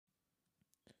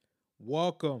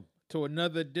Welcome to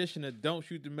another edition of Don't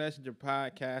Shoot the Messenger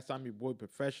podcast. I'm your boy,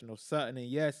 Professional Sutton. And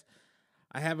yes,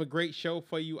 I have a great show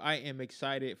for you. I am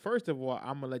excited. First of all,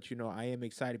 I'm going to let you know I am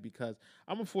excited because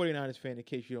I'm a 49ers fan. In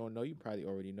case you don't know, you probably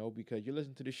already know because you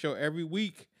listen to the show every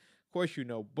week. Of course, you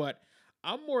know. But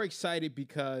I'm more excited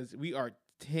because we are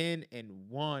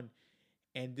 10-1.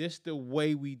 And this the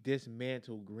way we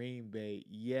dismantle Green Bay.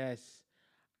 Yes,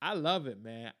 I love it,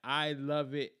 man. I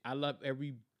love it. I love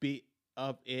every bit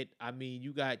of it. I mean,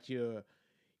 you got your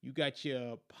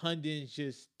pundits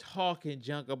just talking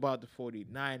junk about the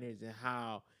 49ers and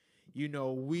how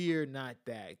we're not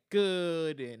that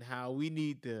good and how we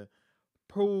need to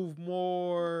prove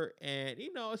more and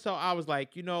so I was like,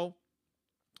 I don't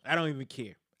even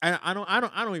care. I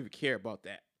don't even care about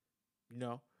that, you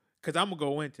know, cuz I'm going to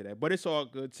go into that. But it's all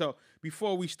good. So,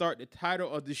 before we start, the title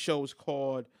of the show is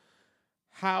called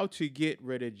How to Get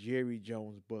Rid of Jerry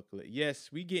Jones booklet. Yes,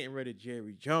 we getting rid of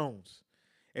Jerry Jones.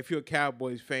 If you're a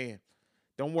Cowboys fan,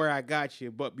 don't worry, I got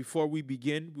you. But before we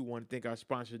begin, we want to thank our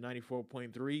sponsor,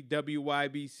 94.3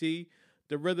 WYBC,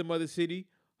 the Rhythm of the City,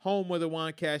 home of the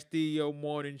Juan Castillo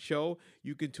Morning Show.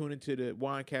 You can tune into the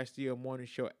Juan Castillo Morning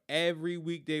Show every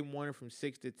weekday morning from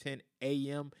 6 to 10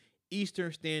 a.m.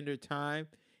 Eastern Standard Time.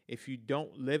 If you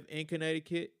don't live in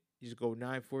Connecticut, just go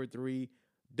 943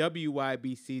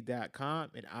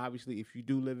 WYBC.com. And obviously, if you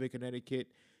do live in Connecticut,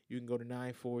 you can go to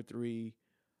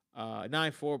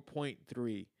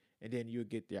 94.3, and then you'll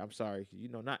get there. I'm sorry,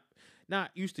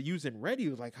 not used to using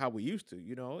radios like how we used to.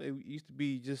 It used to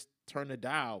be just turn the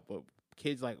dial, but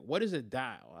kids like, what is a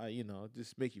dial?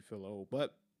 Just make you feel old.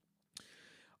 But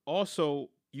also,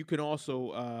 you can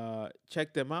also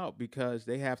check them out because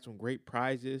they have some great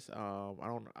prizes.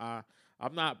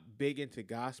 I'm not big into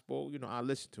gospel. I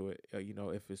listen to it.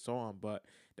 If it's on, but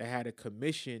they had a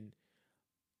commission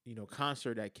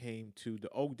concert that came to the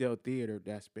Oakdale Theater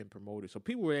that's been promoted. So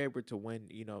people were able to win,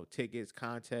 tickets,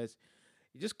 contests.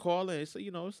 You just call in. It's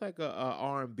like a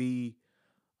R&B,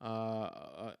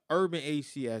 urban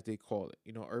AC as they call it.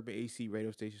 Urban AC radio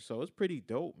station. So it's pretty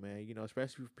dope, man.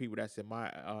 Especially for people that's in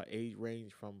my age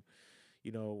range from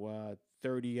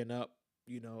 30 and up.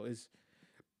 Is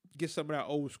get some of that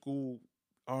old school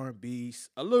R&B,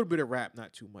 a little bit of rap,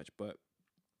 not too much, but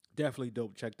definitely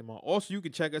dope. Check them out. Also, you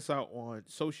can check us out on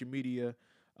social media.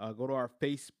 Go to our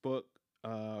Facebook.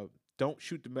 Don't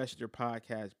Shoot the Messenger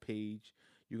podcast page.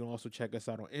 You can also check us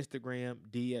out on Instagram,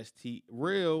 DST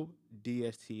Real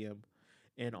DSTM,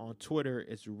 and on Twitter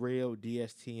it's Real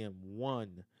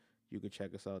DSTM1. You can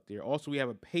check us out there. Also, we have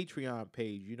a Patreon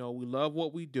page. We love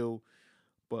what we do,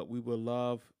 but we would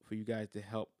love for you guys to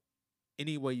help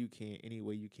any way you can. Any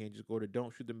way you can. Just go to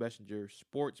Don't Shoot the Messenger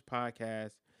Sports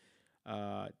Podcast.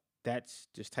 Uh, that's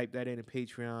just type that in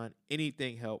Patreon.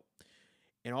 Anything help.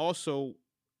 And also,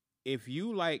 if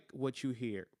you like what you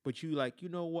hear, but you like,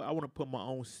 what, I want to put my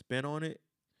own spin on it.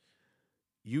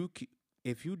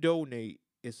 If you donate,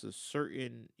 it's a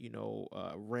certain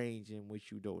range in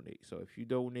which you donate. So if you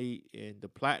donate in the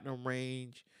platinum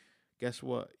range, guess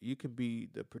what? You can be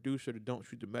the producer of the Don't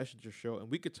Shoot the Messenger show, and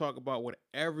we could talk about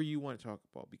whatever you want to talk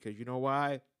about because you know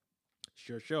why? It's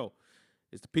your show.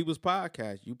 It's the People's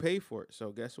Podcast. You pay for it.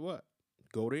 So guess what?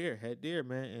 Go there, head there,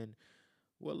 man, and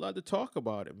we'll love to talk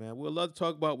about it, man. We'll love to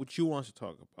talk about what you want to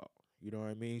talk about. You know what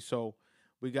I mean? So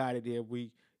we got it there.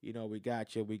 We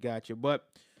got you. We got you. But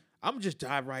I'm just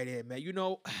dive right in, man.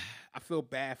 I feel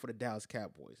bad for the Dallas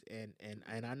Cowboys, and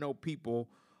I know people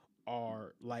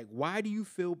are like, why do you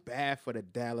feel bad for the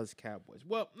Dallas Cowboys?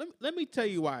 Well, let me tell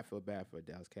you why I feel bad for the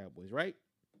Dallas Cowboys, right?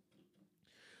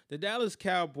 The Dallas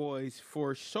Cowboys,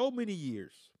 for so many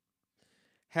years,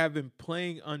 have been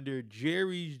playing under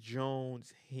Jerry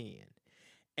Jones' hand.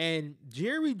 And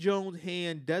Jerry Jones'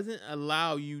 hand doesn't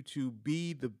allow you to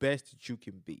be the best that you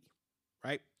can be,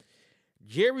 right?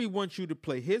 Jerry wants you to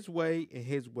play his way,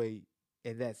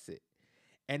 and that's it.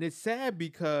 And it's sad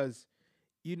because,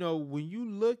 when you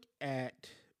look at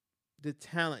the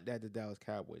talent that the Dallas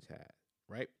Cowboys have,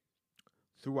 right?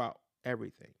 Throughout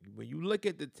everything, when you look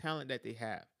at the talent that they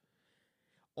have,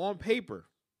 on paper,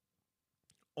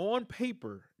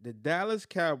 the Dallas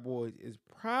Cowboys is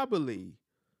probably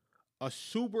a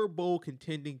Super Bowl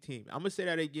contending team. I'm going to say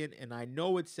that again, and I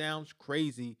know it sounds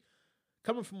crazy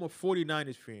coming from a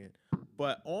 49ers fan,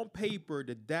 but on paper,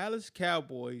 the Dallas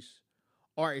Cowboys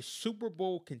are a Super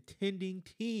Bowl contending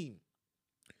team.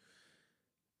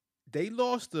 They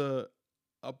lost a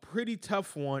pretty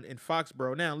tough one in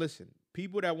Foxborough. Now, listen,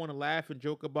 people that want to laugh and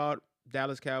joke about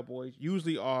Dallas Cowboys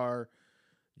usually are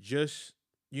just,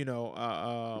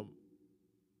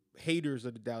 haters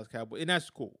of the Dallas Cowboys, and that's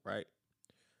cool, right?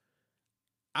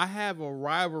 I have a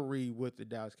rivalry with the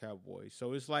Dallas Cowboys.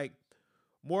 So it's like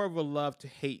more of a love to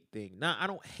hate thing. Now, I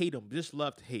don't hate them, just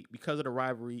love to hate because of the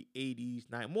rivalry, 80s,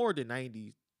 more than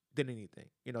 90s than anything.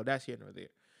 That's here nor there.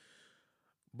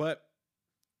 But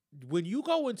when you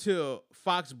go into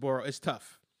Foxborough, it's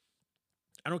tough.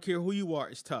 I don't care who you are,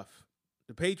 it's tough.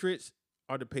 The Patriots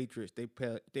are the Patriots.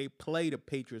 They play the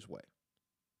Patriots way.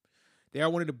 They are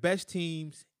one of the best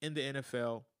teams in the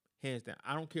NFL, hands down.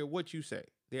 I don't care what you say.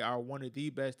 They are one of the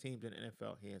best teams in the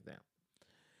NFL, hands down.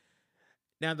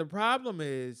 Now, the problem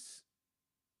is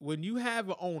when you have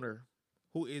an owner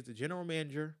who is the general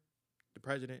manager, the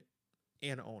president,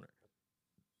 and the owner,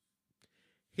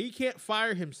 he can't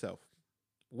fire himself.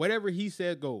 Whatever he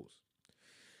said goes.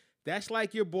 That's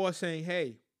like your boss saying,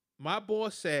 hey, my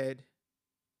boss said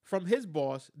from his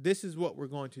boss, this is what we're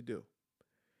going to do.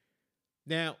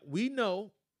 Now, we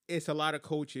know it's a lot of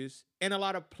coaches and a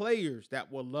lot of players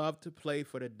that will love to play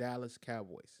for the Dallas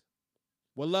Cowboys.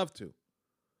 Will love to.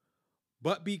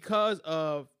 But because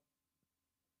of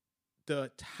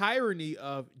the tyranny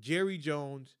of Jerry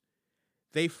Jones,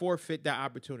 they forfeit that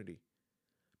opportunity.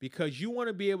 Because you want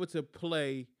to be able to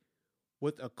play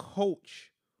with a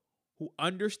coach who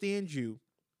understands you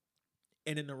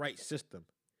and in the right system.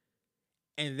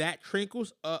 And that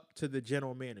trickles up to the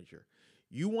general manager.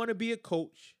 You want to be a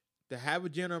coach to have a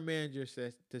general manager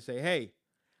to say, hey,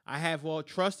 I have all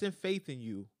trust and faith in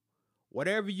you.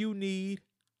 Whatever you need,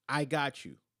 I got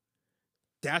you.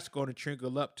 That's going to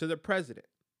trickle up to the president.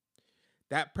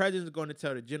 That president is going to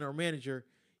tell the general manager,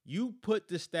 you put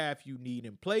the staff you need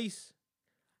in place.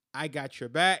 I got your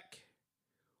back.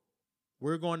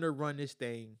 We're going to run this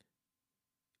thing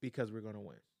because we're going to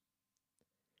win.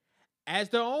 As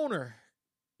the owner,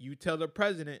 you tell the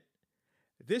president,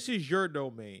 this is your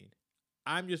domain.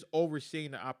 I'm just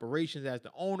overseeing the operations as the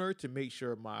owner to make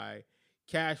sure my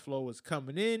cash flow is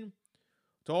coming in,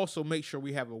 to also make sure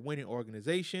we have a winning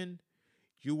organization.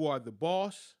 You are the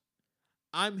boss.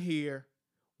 I'm here,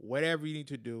 whatever you need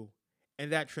to do.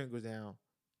 And that trickles down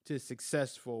to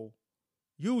successful,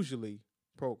 usually,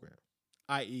 program,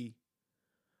 i.e.,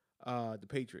 the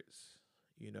Patriots.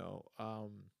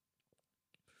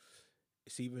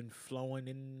 It's even flowing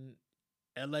in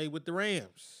LA with the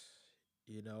Rams.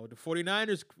 The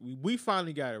 49ers, we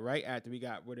finally got it right after we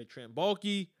got rid of Trent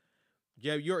Baalke.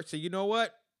 Jeb York said, you know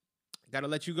what? Got to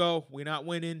let you go. We're not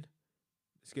winning.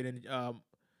 Let's get in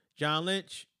John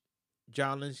Lynch.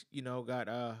 John Lynch,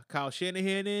 got Kyle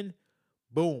Shanahan in.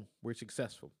 Boom, we're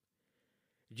successful.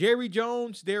 Jerry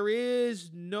Jones, there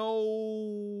is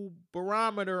no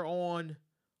barometer on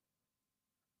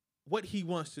what he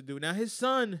wants to do. Now, his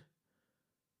son,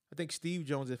 I think Steve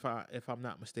Jones, if I'm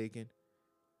not mistaken.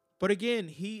 But again,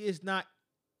 he is not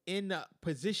in a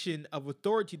position of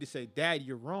authority to say, Dad,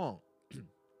 you're wrong.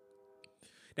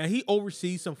 Now, he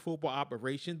oversees some football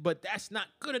operations, but that's not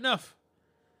good enough.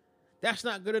 That's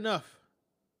not good enough.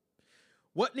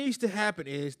 What needs to happen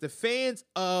is the fans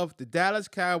of the Dallas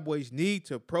Cowboys need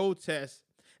to protest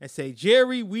and say,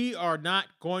 Jerry, we are not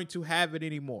going to have it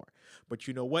anymore. But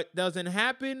you know what doesn't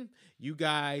happen? You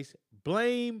guys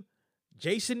blame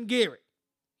Jason Garrett.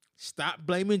 Stop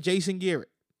blaming Jason Garrett.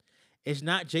 It's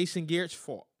not Jason Garrett's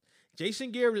fault.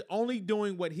 Jason Garrett is only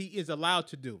doing what he is allowed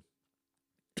to do.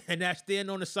 And that's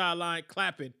standing on the sideline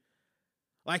clapping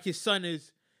like his son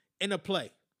is in a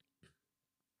play.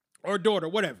 Or daughter,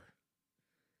 whatever.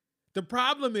 The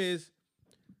problem is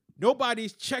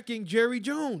nobody's checking Jerry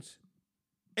Jones.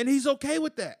 And he's okay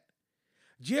with that.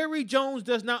 Jerry Jones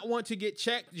does not want to get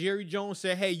checked. Jerry Jones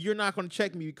said, hey, you're not going to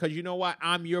check me because you know what?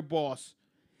 I'm your boss.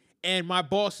 And my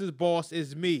boss's boss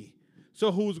is me.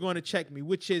 So who's going to check me?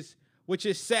 Which is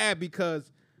sad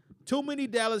because too many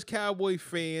Dallas Cowboy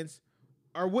fans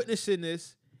are witnessing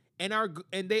this and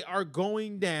they are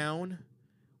going down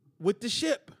with the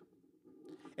ship.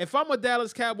 If I'm a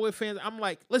Dallas Cowboy fan, I'm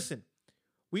like, listen,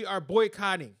 we are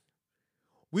boycotting.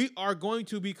 We are going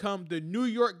to become the New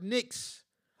York Knicks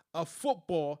of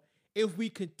football if we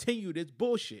continue this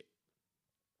bullshit.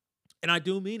 And I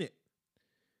do mean it.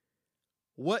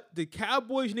 What the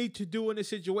Cowboys need to do in this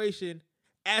situation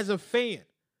as a fan,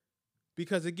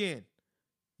 because again,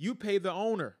 you pay the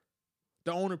owner.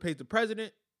 The owner pays the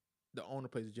president. The owner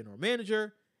pays the general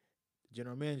manager. The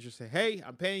general manager say, hey,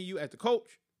 I'm paying you as the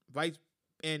coach, vice,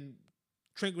 and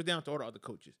trickles down to all the other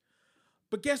coaches.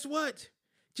 But guess what?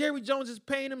 Jerry Jones is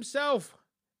paying himself,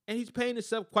 and he's paying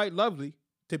himself quite lovely,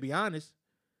 to be honest.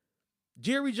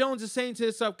 Jerry Jones is saying to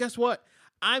himself, guess what?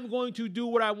 I'm going to do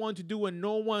what I want to do, and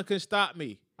no one can stop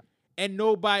me. And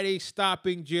nobody's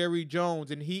stopping Jerry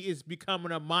Jones, and he is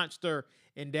becoming a monster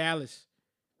in Dallas.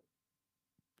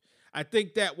 I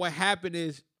think that what happened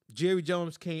is Jerry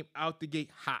Jones came out the gate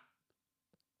hot.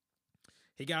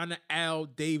 He got on the Al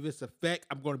Davis effect.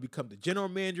 I'm going to become the general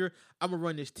manager. I'm going to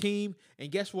run this team. And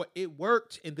guess what? It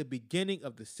worked in the beginning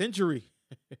of the century.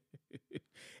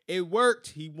 It worked.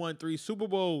 He won 3 Super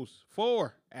Bowls.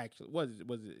 4, actually. Was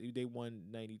it? They won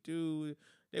 92.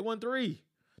 They won 3.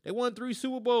 They won 3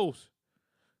 Super Bowls.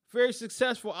 Very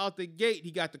successful out the gate.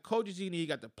 He got the coaches you need. He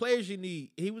got the players you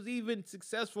need. He was even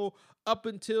successful up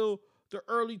until the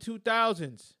early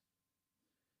 2000s.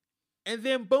 And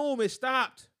then, boom, it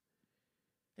stopped.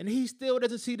 And he still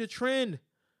doesn't see the trend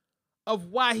of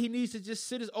why he needs to just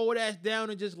sit his old ass down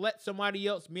and just let somebody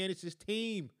else manage his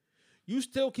team. You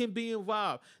still can be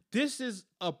involved. This is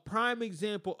a prime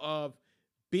example of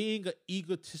being an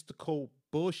egotistical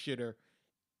bullshitter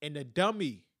and a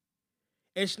dummy.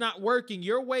 It's not working.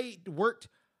 Your way worked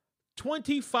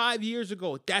 25 years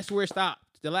ago. That's where it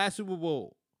stopped. The last Super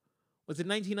Bowl was in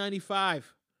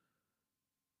 1995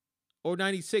 or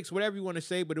 96, whatever you want to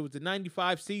say, but it was the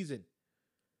 95 season.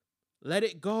 Let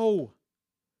it go.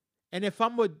 And if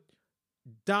I'm a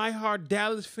diehard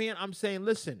Dallas fan, I'm saying,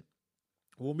 listen,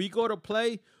 when we go to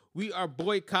play, we are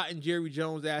boycotting Jerry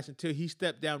Jones' ass until he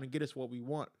stepped down and get us what we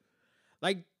want.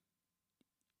 Like,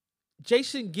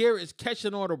 Jason Garrett is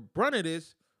catching all the brunt of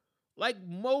this, like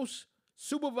most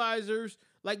supervisors,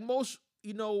 like most,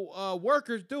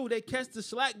 workers do. They catch the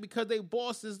slack because their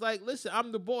boss is like, listen,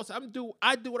 I'm the boss. I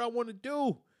do what I want to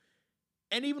do.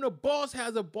 And even a boss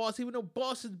has a boss. Even a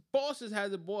bosses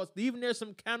has a boss. Even there's some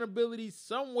accountability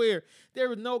somewhere.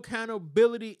 There is no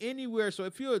accountability anywhere. So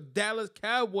if you're a Dallas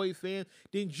Cowboy fan,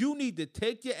 then you need to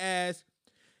take your ass.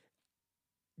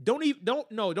 Don't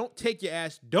take your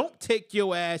ass. Don't take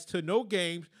your ass to no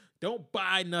games. Don't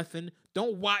buy nothing.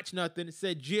 Don't watch nothing. It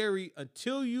said, Jerry,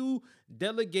 until you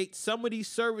delegate some of these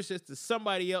services to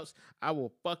somebody else, I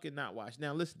will fucking not watch.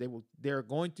 Now, listen, there are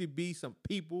going to be some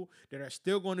people that are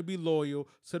still going to be loyal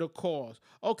to the cause.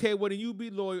 Okay, well, then you be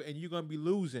loyal and you're going to be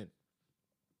losing.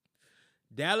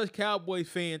 Dallas Cowboy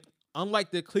fans,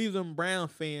 unlike the Cleveland Brown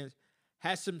fans,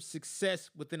 had some success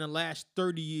within the last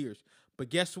 30 years. But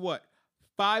guess what?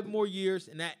 5 more years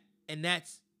and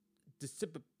that's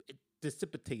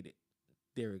dissipated.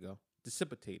 There we go.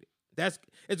 Dissipated.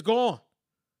 It's gone.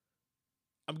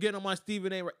 I'm getting on my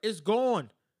Stephen A. right. It's gone.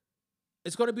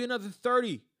 It's going to be another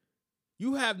 30.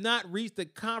 You have not reached the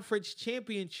conference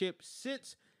championship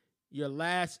since your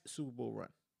last Super Bowl run.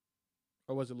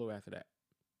 Or was it a little after that?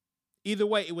 Either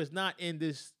way, it was not in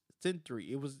this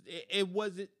century. It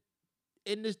wasn't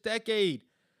in this decade.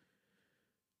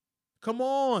 Come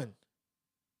on.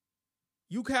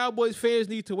 You Cowboys fans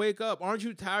need to wake up. Aren't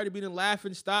you tired of being the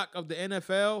laughing stock of the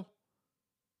NFL?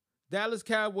 Dallas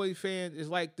Cowboys fans is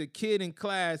like the kid in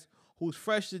class who's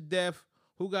fresh to death,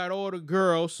 who got all the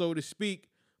girls, so to speak,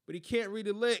 but he can't read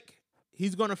a lick.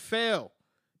 He's going to fail.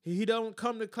 He don't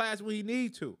come to class when he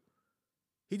needs to.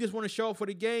 He just want to show up for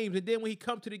the games, and then when he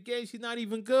comes to the games, he's not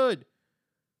even good.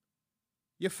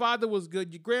 Your father was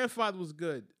good. Your grandfather was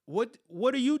good. What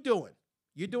are you doing?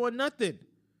 You're doing nothing.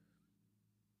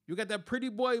 You got that pretty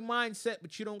boy mindset,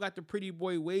 but you don't got the pretty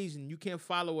boy ways, and you can't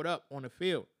follow it up on the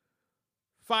field.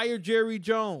 Fire Jerry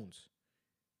Jones.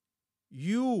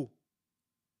 You,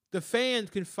 the fans,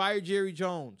 can fire Jerry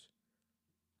Jones.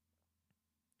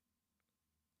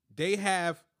 They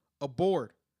have a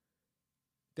board.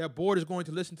 That board is going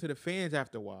to listen to the fans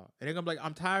after a while. And they're going to be like,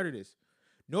 I'm tired of this.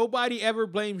 Nobody ever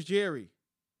blames Jerry.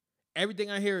 Everything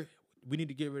I hear, we need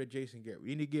to get rid of Jason Garrett. We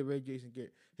need to get rid of Jason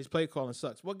Garrett. His play calling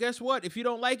sucks. Well, guess what? If you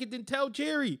don't like it, then tell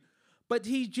Jerry. But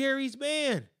he's Jerry's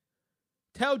man.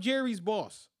 Tell Jerry's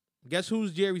boss. Guess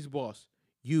who's Jerry's boss?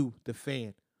 You, the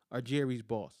fan, are Jerry's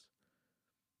boss.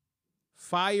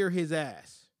 Fire his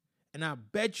ass. And I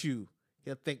bet you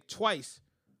he'll think twice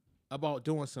about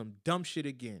doing some dumb shit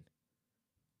again.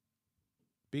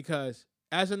 Because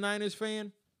as a Niners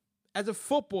fan, as a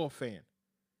football fan,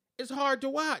 it's hard to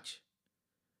watch.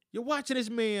 You're watching this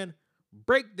man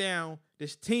break down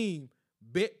this team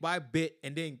bit by bit,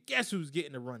 and then guess who's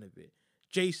getting the run of it?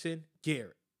 Jason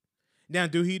Garrett. Now,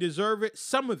 do he deserve it?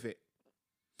 Some of it.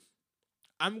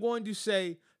 I'm going to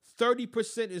say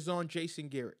 30% is on Jason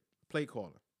Garrett, play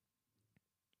caller.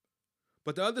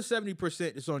 But the other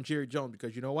 70% is on Jerry Jones,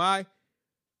 because you know why?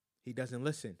 He doesn't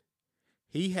listen.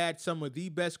 He had some of the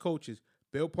best coaches,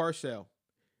 Bill Parcells,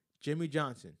 Jimmy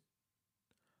Johnson.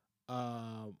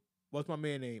 What's my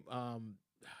man name? I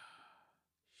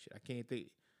can't think.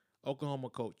 Oklahoma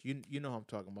coach. You know who I'm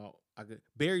talking about.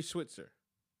 Barry Switzer.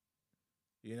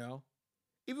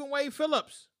 Even Wade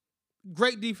Phillips.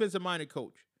 Great defensive-minded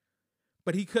coach.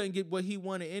 But he couldn't get what he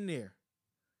wanted in there.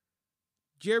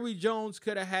 Jerry Jones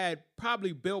could have had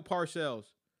probably Bill Parcells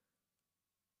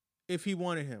if he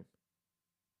wanted him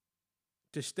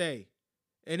to stay.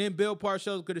 And then Bill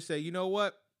Parcells could have said, you know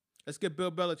what? Let's get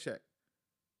Bill Belichick.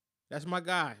 That's my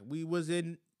guy. We was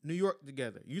in New York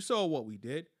together. You saw what we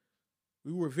did.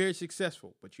 We were very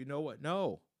successful. But you know what?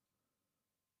 No.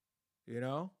 You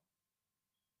know?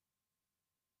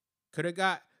 Could have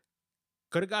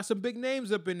got some big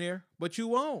names up in there, but you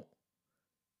won't.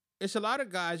 It's a lot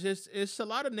of guys. It's a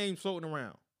lot of names floating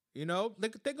around. You know?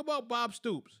 Think about Bob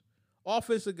Stoops,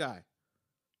 offensive guy.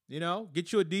 You know?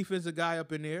 Get you a defensive guy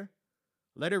up in there.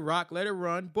 Let it rock. Let it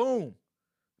run. Boom.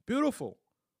 Beautiful.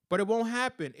 But it won't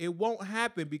happen. It won't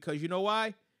happen because you know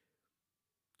why?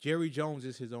 Jerry Jones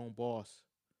is his own boss.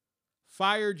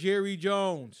 Fire Jerry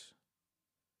Jones.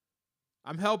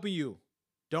 I'm helping you.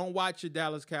 Don't watch the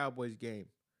Dallas Cowboys game.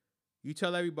 You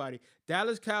tell everybody.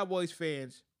 Dallas Cowboys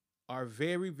fans are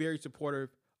very, very supportive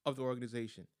of the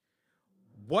organization.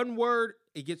 One word,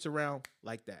 it gets around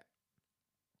like that.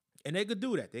 And they could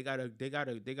do that. They got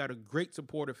a great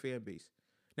supportive fan base.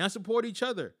 Now support each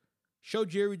other. Show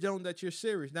Jerry Jones that you're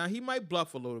serious. Now, he might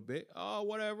bluff a little bit. Oh,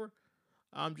 whatever.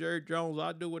 I'm Jerry Jones.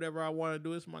 I'll do whatever I want to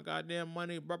do. It's my goddamn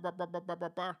money. Bah, bah, bah, bah, bah, bah,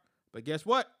 bah. But guess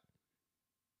what?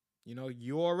 You know,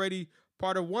 you're already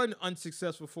part of one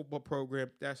unsuccessful football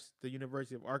program. That's the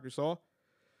University of Arkansas.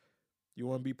 You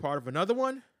want to be part of another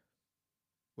one?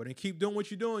 Well, then keep doing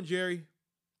what you're doing, Jerry.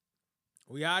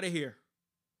 We out of here.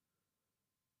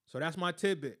 So that's my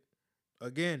tidbit.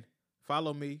 Again,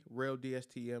 follow me, Real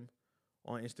DSTM.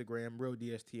 On Instagram, Real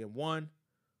DSTM1,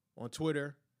 on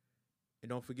Twitter, and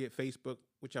don't forget Facebook,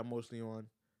 which I'm mostly on.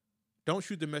 Don't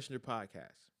Shoot the Messenger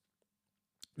podcast.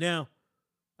 Now,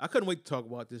 I couldn't wait to talk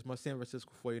about this. My San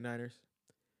Francisco 49ers.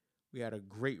 We had a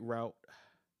great rout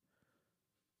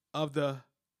of the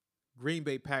Green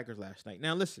Bay Packers last night.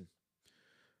 Now, listen.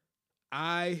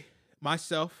 I,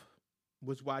 myself,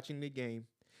 was watching the game.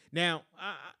 Now,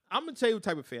 I'm going to tell you what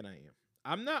type of fan I am.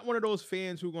 I'm not one of those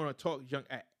fans who are going to talk junk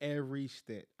at every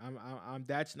stint. I'm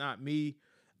that's not me.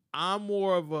 I'm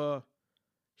more of a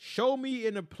show me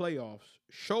in the playoffs.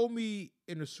 Show me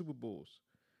in the Super Bowls.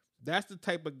 That's the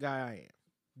type of guy I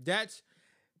am.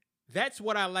 That's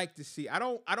what I like to see. I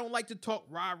don't like to talk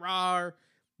rah-rah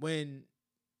when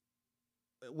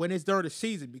it's during the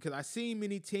season because I see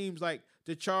many teams like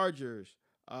the Chargers,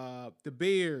 the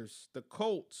Bears, the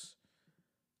Colts,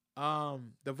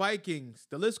 the Vikings,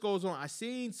 the list goes on. I've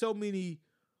seen so many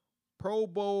Pro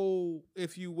Bowl,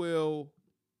 if you will,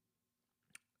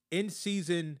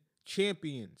 in-season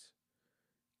champions.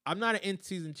 I'm not an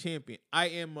in-season champion. I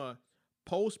am a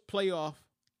post-playoff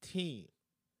team.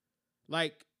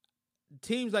 Like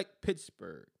teams like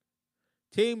Pittsburgh,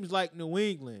 teams like New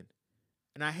England,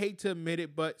 and I hate to admit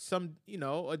it, but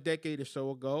a decade or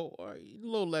so ago, or a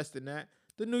little less than that,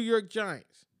 the New York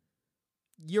Giants.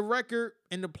 Your record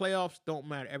in the playoffs don't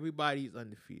matter. Everybody's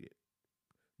undefeated.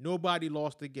 Nobody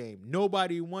lost a game.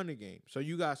 Nobody won a game. So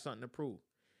you got something to prove.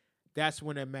 That's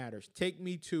when it matters. Take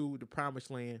me to the promised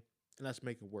land and let's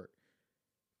make it work.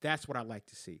 That's what I like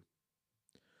to see.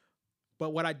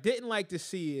 But what I didn't like to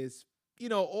see is,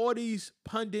 all these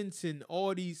pundits and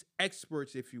all these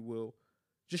experts, if you will,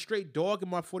 just straight dogging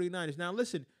my 49ers. Now,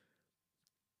 listen,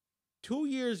 2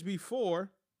 years before,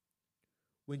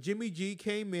 when Jimmy G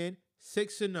came in,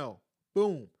 6-0.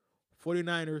 Boom.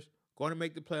 49ers going to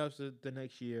make the playoffs the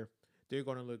next year. They're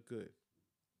going to look good.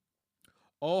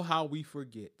 Oh, how we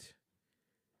forget.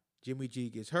 Jimmy G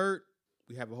gets hurt.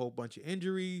 We have a whole bunch of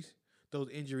injuries. Those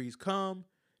injuries come.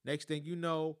 Next thing you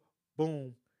know,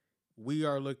 boom, we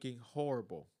are looking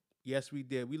horrible. Yes, we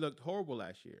did. We looked horrible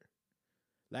last year.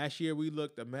 Last year, we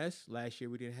looked a mess. Last year,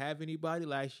 we didn't have anybody.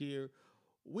 Last year,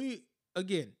 the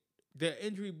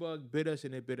injury bug bit us,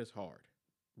 and it bit us hard.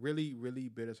 Really, really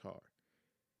bit us hard.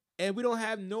 And we don't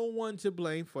have no one to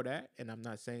blame for that. And I'm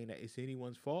not saying that it's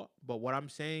anyone's fault. But what I'm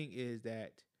saying is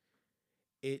that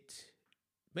it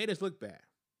made us look bad.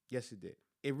 Yes, it did.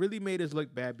 It really made us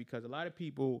look bad because a lot of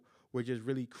people were just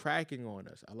really cracking on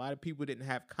us. A lot of people didn't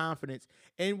have confidence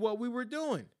in what we were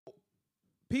doing.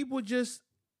 People just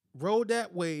rode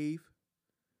that wave.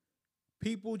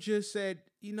 People just said,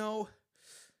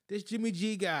 this Jimmy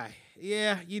G guy.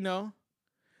 Yeah,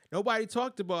 Nobody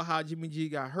talked about how Jimmy G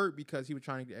got hurt because he was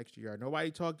trying to get extra yard.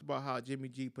 Nobody talked about how Jimmy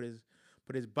G put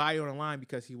his body on the line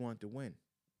because he wanted to win.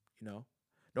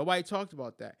 Nobody talked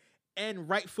about that. And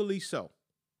rightfully so.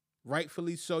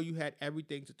 Rightfully so, you had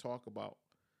everything to talk about.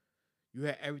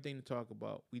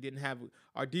 We didn't have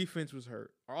our defense was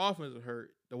hurt. Our offense was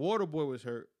hurt. The water boy was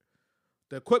hurt.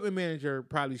 The equipment manager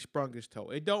probably sprung his toe.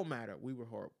 It don't matter. We were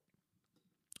horrible.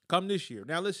 Come this year.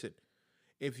 Now listen,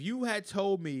 if you had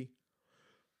told me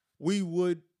we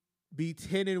would be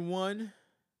 10-1,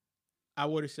 I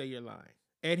would have said you're lying.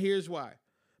 And here's why.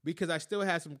 Because I still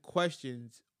have some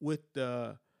questions with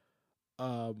the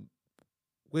um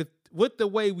with the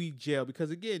way we gel.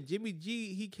 Because again, Jimmy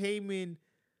G, he came in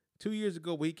 2 years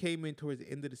ago, but he came in towards the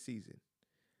end of the season.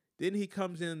 Then he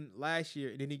comes in last year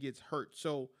and then he gets hurt.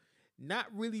 So not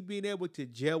really being able to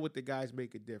gel with the guys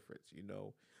make a difference.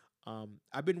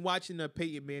 I've been watching the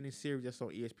Peyton Manning series that's on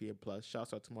ESPN Plus.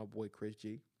 Shouts out to my boy Chris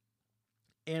G.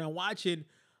 And I'm watching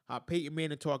Peyton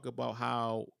Manning talk about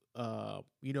how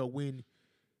when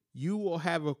you will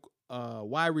have a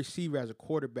wide receiver as a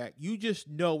quarterback, you just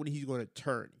know when he's going to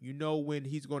turn. You know when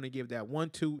he's going to give that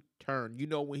 1-2 turn. You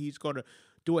know when he's going to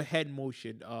do a head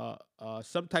motion,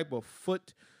 some type of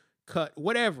foot cut,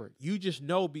 whatever. You just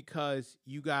know because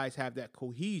you guys have that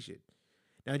cohesion.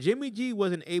 Now, Jimmy G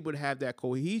wasn't able to have that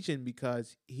cohesion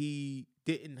because he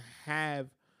didn't have,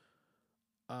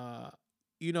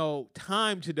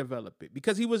 time to develop it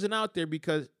because he wasn't out there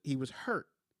because he was hurt,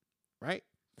 right?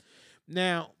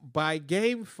 Now, by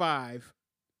game 5,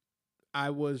 I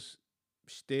was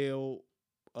still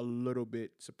a little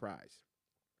bit surprised.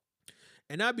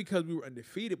 And not because we were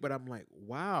undefeated, but I'm like,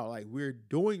 wow, like we're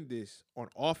doing this on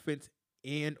offense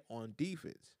and on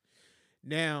defense.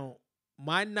 Now,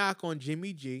 my knock on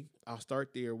Jimmy G, I'll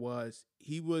start there, was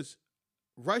he was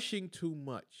rushing too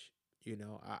much.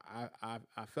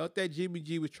 I felt that Jimmy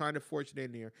G was trying to force it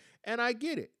in there, and I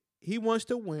get it. He wants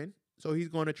to win, so he's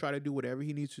going to try to do whatever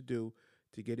he needs to do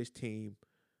to get his team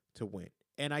to win,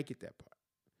 and I get that part.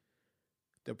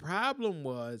 The problem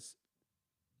was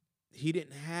he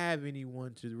didn't have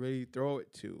anyone to really throw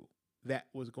it to that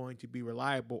was going to be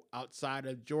reliable outside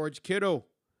of George Kittle.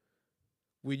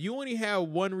 When you only have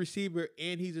one receiver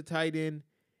and he's a tight end,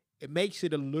 it makes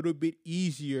it a little bit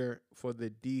easier for the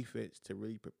defense to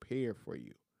really prepare for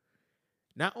you.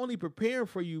 Not only preparing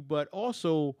for you, but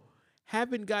also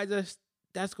having guys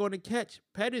that's going to catch.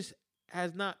 Pettis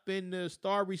has not been the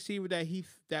star receiver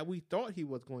that we thought he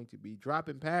was going to be,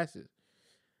 dropping passes.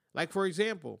 Like, for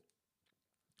example,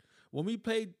 when we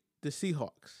played the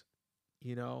Seahawks,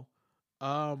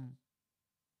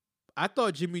 I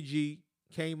thought Jimmy G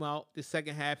came out the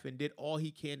second half and did all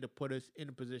he can to put us in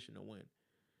a position to win.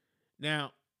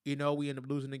 Now, we ended up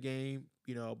losing the game,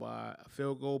 by a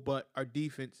field goal, but our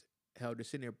defense held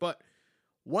us in there. But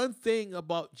one thing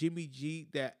about Jimmy G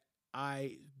that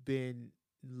I've been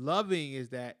loving is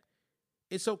that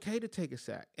it's okay to take a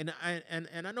sack. And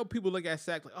I know people look at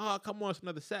sack like, oh, come on, it's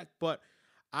another sack. But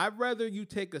I'd rather you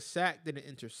take a sack than an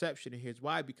interception. And here's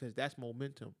why, because that's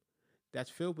momentum.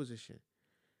 That's field position.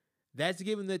 That's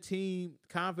giving the team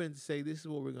confidence to say, this is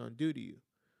what we're going to do to you.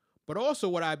 But also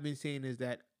what I've been seeing is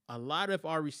that a lot of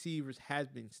our receivers has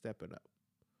been stepping up.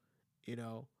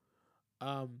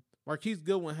 Marquise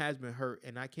Goodwin has been hurt,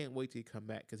 and I can't wait till he come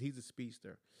back because he's a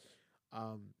speedster.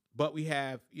 But we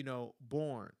have,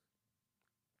 Bourne.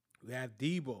 We have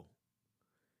Debo.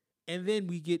 And then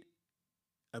we get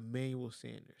Emmanuel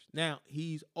Sanders. Now,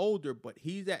 he's older, but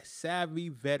he's that savvy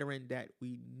veteran that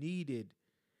we needed.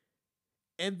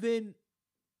 And then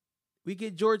we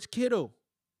get George Kittle.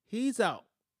 He's out.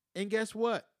 And guess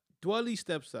what? Dwelly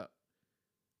steps up.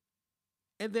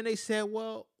 And then they said,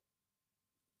 well,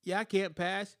 yeah, I can't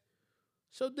pass.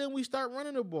 So then we start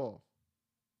running the ball.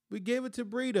 We gave it to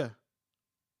Breida.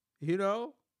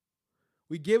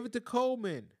 We give it to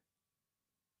Coleman.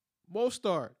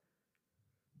 Mostard.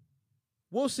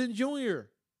 Wilson Jr.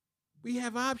 We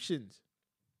have options.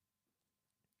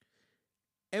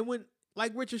 And when,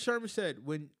 like Richard Sherman said,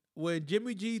 when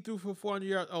Jimmy G threw for 400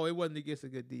 yards, it wasn't against a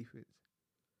good defense.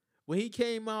 When he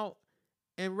came out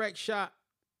and wrecked shot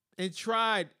and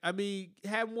tried,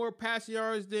 had more passing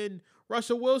yards than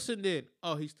Russell Wilson did.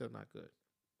 He's still not good.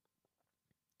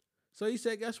 So he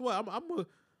said, guess what? I'm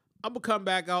gonna come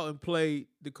back out and play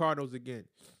the Cardinals again.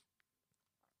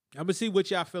 I'm gonna see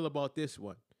what y'all feel about this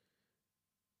one.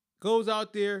 Goes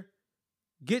out there,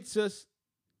 gets us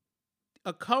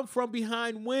a come from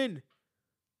behind win.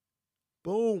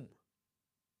 Boom.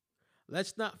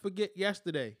 Let's not forget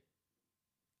yesterday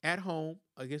at home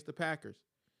against the Packers.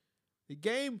 The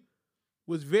game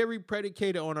was very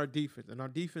predicated on our defense, and our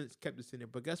defense kept us in there.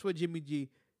 But guess what Jimmy G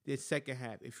did second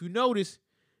half? If you notice,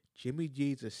 Jimmy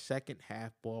G's a second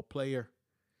half ball player.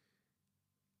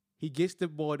 He gets the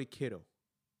ball to Kittle.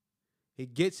 He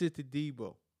gets it to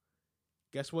Debo.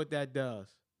 Guess what that does?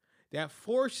 That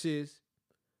forces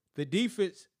the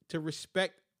defense to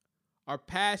respect our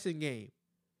passing game.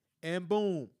 And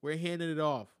boom, we're handing it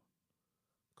off.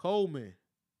 Coleman.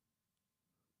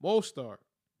 Mostard.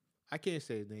 I can't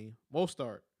say his name.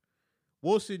 Mostard.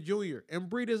 Wilson Jr. And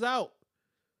Breida's out.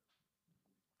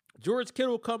 George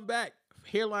Kittle come back.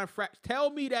 hairline fracture. Tell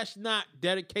me that's not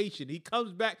dedication. He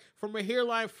comes back from a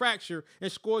hairline fracture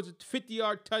and scores a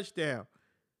 50-yard touchdown.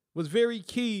 Was very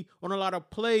key on a lot of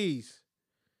plays.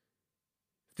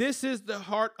 This is the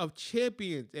heart of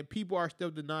champions, and people are still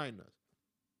denying us.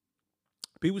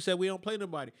 People say we don't play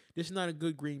nobody. This is not a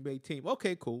good Green Bay team.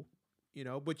 Okay, cool.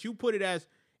 But you put it as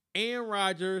Aaron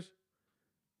Rodgers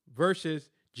versus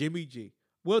Jimmy G.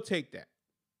 We'll take that.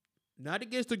 Not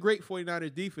against the great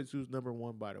 49ers defense, who's number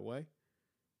one, by the way.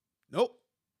 Nope.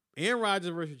 Aaron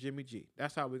Rodgers versus Jimmy G.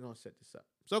 That's how we're going to set this up.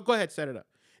 So go ahead, set it up.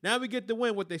 Now we get the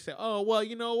win. What they say, oh, well,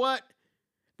 you know what?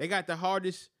 They got the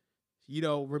hardest,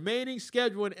 remaining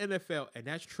schedule in NFL. And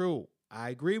that's true. I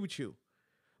agree with you.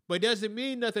 But it doesn't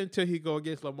mean nothing until he go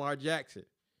against Lamar Jackson.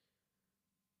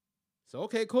 So,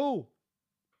 okay, cool.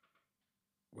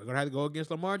 We're going to have to go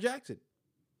against Lamar Jackson.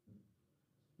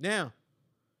 Now,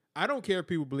 I don't care if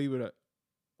people believe it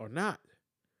or not.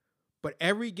 But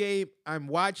every game I'm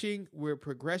watching, we're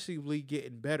progressively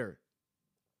getting better.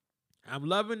 I'm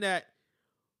loving that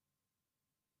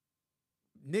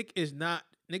Nick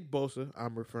Bosa,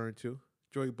 I'm referring to,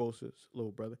 Joey Bosa's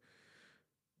little brother.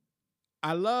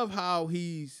 I love how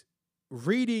he's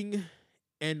reading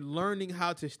and learning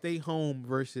how to stay home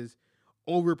versus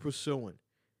over pursuing.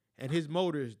 And his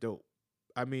motor is dope.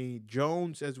 I mean,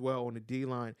 Jones as well on the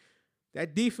D-line.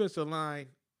 That defensive line,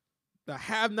 I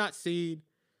have not seen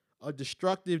a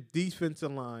destructive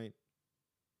defensive line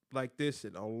like this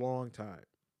in a long time.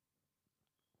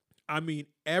 I mean,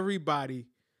 everybody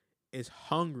is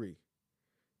hungry.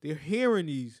 They're hearing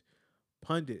these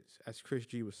pundits, as Chris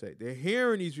G would say. They're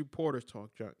hearing these reporters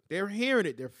talk junk. They're hearing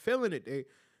it. They're feeling it.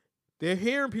 They're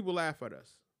hearing people laugh at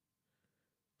us.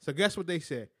 So guess what they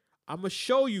said? I'm going to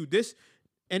show you this.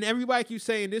 And everybody keeps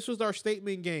saying this was our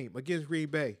statement game against Green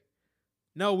Bay.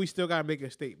 No, we still got to make a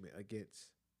statement against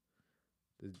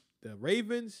the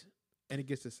Ravens and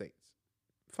against the Saints.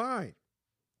 Fine.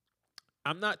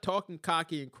 I'm not talking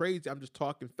cocky and crazy. I'm just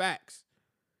talking facts.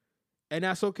 And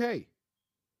that's okay.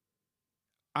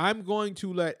 I'm going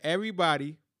to let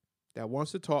everybody that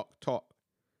wants to talk.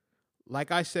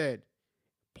 Like I said,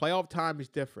 playoff time is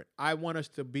different. I want us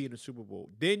to be in the Super Bowl.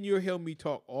 Then you'll hear me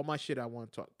talk all my shit I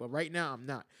want to talk. But right now I'm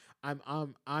not.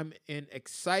 I'm an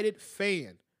excited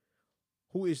fan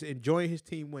who is enjoying his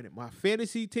team winning. My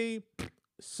fantasy team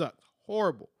sucks.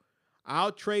 Horrible.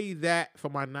 I'll trade that for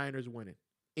my Niners winning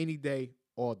any day,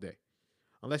 all day.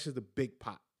 Unless it's a big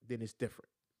pot, then it's different.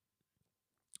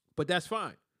 But that's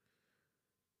fine.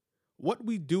 What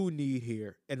we do need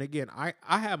here, and again, I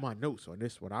have my notes on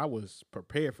this one. I was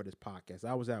prepared for this podcast.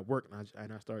 I was at work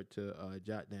and I started to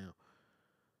jot down.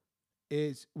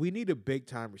 Is we need a big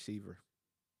time receiver.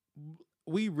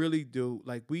 We really do.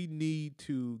 Like, we need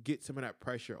to get some of that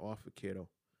pressure off of Kittle.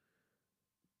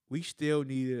 We still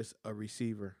need a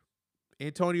receiver.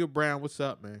 Antonio Brown, what's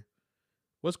up, man?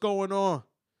 What's going on?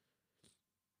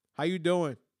 How you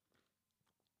doing?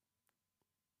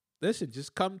 Listen,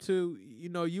 just come to,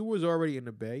 you was already in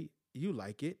the Bay. You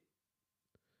like it.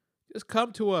 Just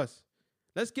come to us.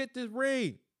 Let's get this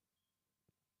ring.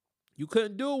 You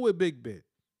couldn't do it with Big Ben.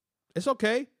 It's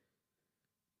okay.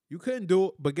 You couldn't do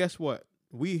it, but guess what?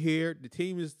 We here. The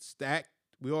team is stacked.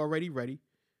 We're already ready.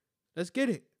 Let's get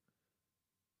it.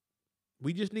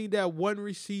 We just need that one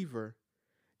receiver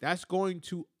that's going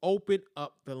to open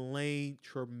up the lane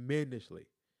tremendously.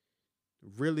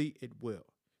 Really, it will.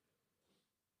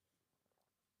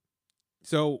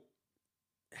 So,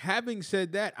 having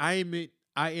said that, I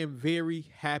am very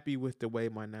happy with the way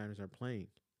my Niners are playing.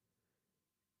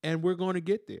 And we're going to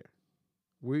get there.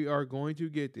 We are going to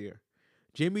get there.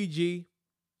 Jimmy G,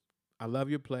 I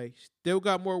love your play. Still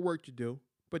got more work to do,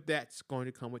 but that's going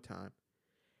to come with time.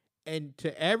 And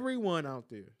to everyone out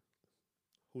there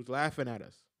who's laughing at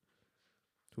us,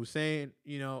 who's saying,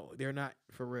 they're not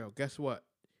for real, guess what?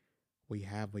 We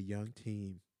have a young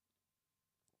team.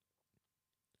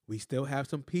 We still have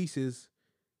some pieces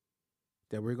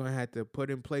that we're going to have to put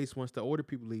in place once the older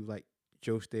people leave, like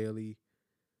Joe Staley,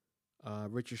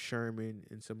 Richard Sherman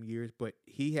in some years. But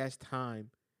he has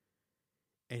time,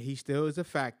 and he still is a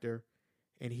factor,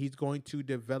 and he's going to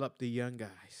develop the young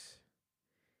guys.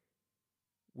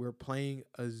 We're playing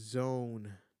a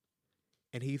zone,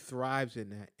 and he thrives in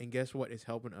that. And guess what? It's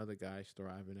helping other guys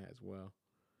thrive in that as well.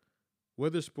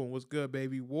 Witherspoon, what's good,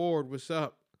 baby? Ward, what's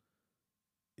up?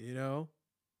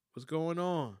 What's going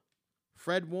on?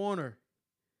 Fred Warner.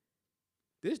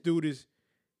 This dude is,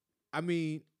 I'm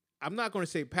not going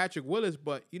to say Patrick Willis,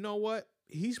 but you know what?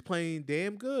 He's playing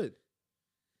damn good.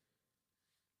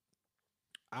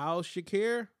 Al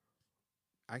Shakir,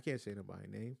 I can't say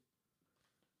nobody's name.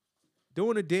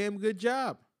 Doing a damn good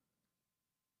job.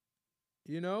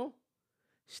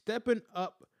 stepping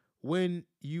up when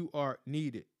you are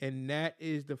needed. And that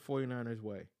is the 49ers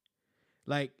way.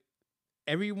 Like,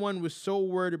 everyone was so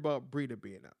worried about Breida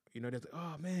being out. You know, they're like,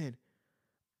 oh man,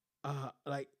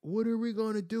 like, what are we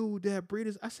gonna do with that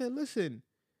Breida's? I said, listen,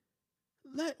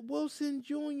 let Wilson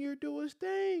Jr. do his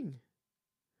thing.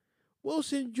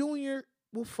 Wilson Jr.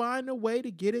 will find a way to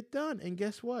get it done. And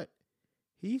guess what?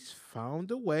 He's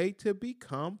found a way to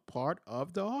become part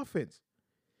of the offense.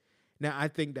 Now, I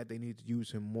think that they need to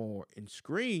use him more in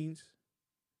screens,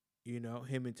 him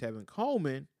and Tevin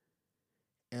Coleman,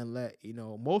 and let,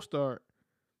 Mostert,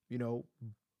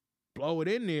 blow it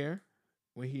in there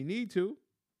when he need to.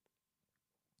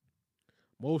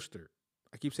 Mostert.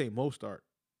 I keep saying Mostert.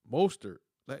 Mostert.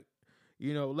 Let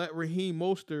Raheem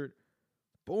Mostert,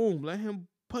 boom, let him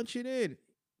punch it in.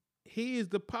 He is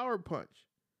the power punch.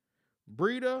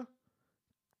 Breida,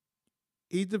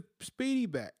 he's the speedy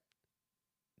back.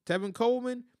 Tevin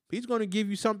Coleman, he's going to give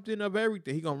you something of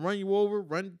everything. He's going to run you over,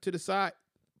 run to the side,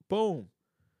 boom.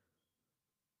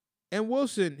 And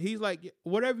Wilson, he's like,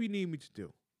 whatever you need me to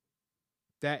do.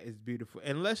 That is beautiful.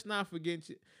 And let's not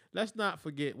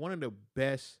forget one of the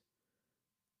best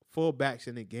fullbacks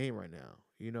in the game right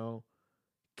now.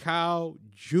 Kyle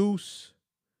Juice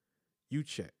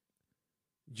Juszczyk.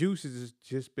 Juice has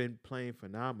just been playing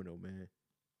phenomenal, man.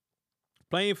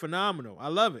 Playing phenomenal. I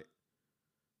love it.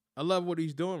 I love what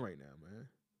he's doing right now, man.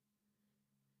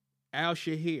 Al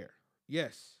Shahir,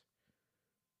 yes,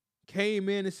 came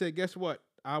in and said, guess what?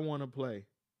 I want to play.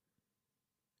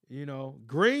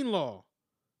 Greenlaw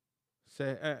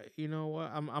said, you know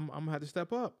what? I'm gonna have to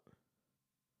step up.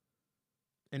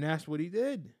 And that's what he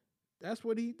did. That's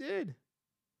what he did.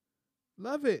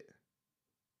 Love it.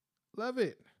 Love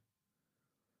it.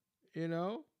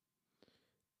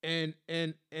 And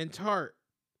Tart,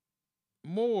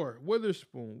 Moore,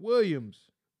 Witherspoon, Williams,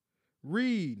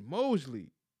 Reed,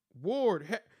 Mosley,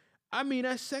 Ward.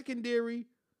 That secondary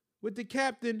with the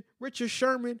captain, Richard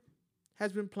Sherman,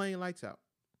 has been playing lights out.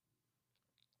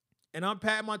 And I'm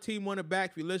patting my team on the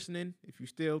back. If you're listening, if you're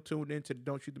still tuned into the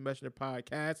Don't Shoot the Messenger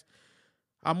podcast,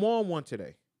 I'm on one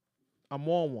today. I'm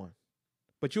on one.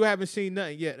 But you haven't seen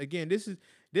nothing yet. Again,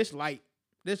 this light.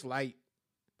 This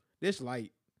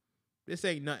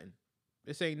ain't nothing.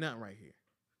 This ain't nothing right here.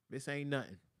 This ain't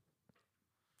nothing.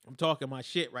 I'm talking my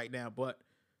shit right now, but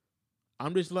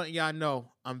I'm just letting y'all know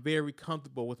I'm very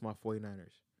comfortable with my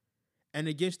 49ers. And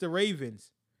against the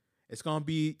Ravens, it's gonna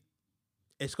be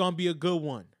a good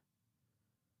one.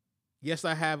 Yes,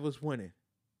 I have us winning.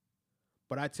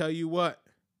 But I tell you what,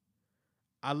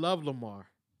 I love Lamar.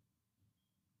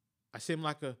 I seem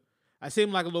like a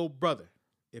little brother,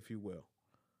 if you will.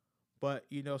 But,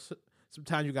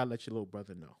 sometimes you got to let your little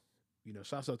brother know.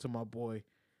 Shouts out to my boy,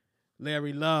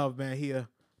 Larry Love, man. He a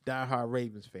diehard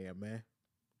Ravens fan, man.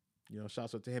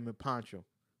 Shouts out to him and Poncho.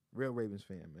 Real Ravens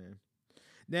fan, man.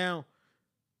 Now,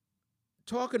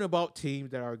 talking about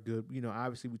teams that are good,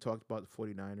 obviously we talked about the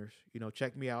 49ers.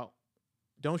 Check me out.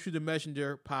 Don't Shoot the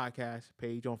Messenger podcast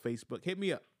page on Facebook. Hit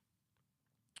me up.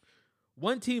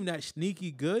 One team that's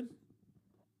sneaky good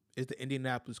is the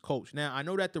Indianapolis Colts. Now, I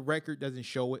know that the record doesn't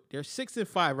show it. They're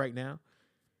 6-5 right now,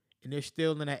 and they're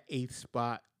still in that 8th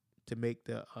spot to make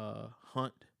the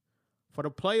hunt for the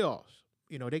playoffs.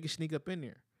 They can sneak up in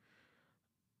there.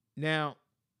 Now,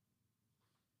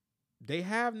 they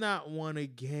have not won a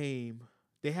game.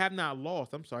 They have not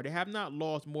lost. I'm sorry. They have not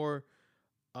lost more,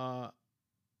 to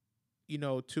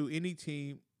any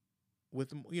team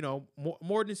with,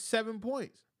 more than 7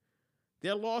 points.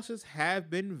 Their losses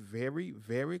have been very,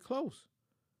 very close.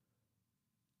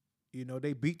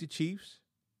 They beat the Chiefs.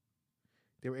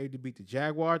 They were able to beat the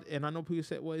Jaguars. And I know people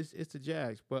said, well, it's the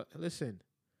Jags. But listen,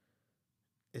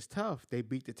 it's tough. They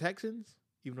beat the Texans,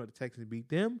 even though the Texans beat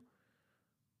them.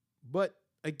 But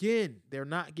again, they're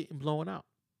not getting blown out.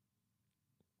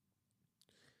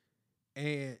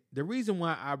 And the reason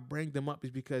why I bring them up is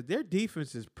because their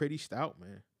defense is pretty stout,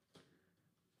 man.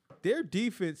 Their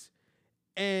defense,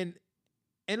 and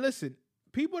listen,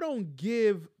 people don't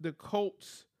give the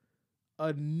Colts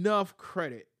enough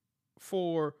credit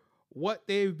for what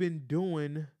they've been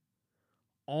doing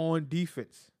on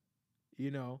defense,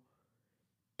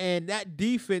 and that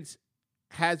defense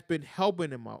has been helping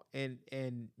them out,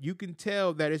 and you can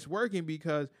tell that it's working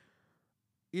because,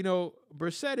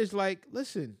 Brissett is like,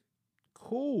 listen,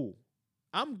 cool,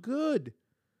 I'm good.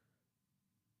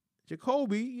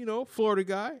 Jacoby, Florida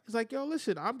guy, is like, yo,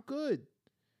 listen, I'm good.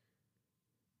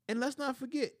 And let's not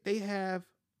forget, they have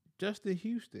Justin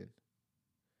Houston.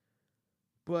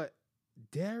 But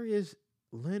Darius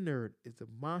Leonard is a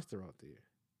monster out there.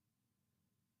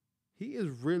 He is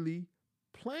really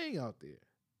playing out there.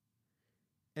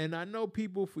 And I know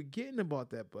people forgetting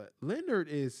about that, but Leonard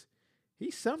he's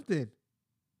something.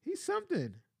 He's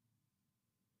something.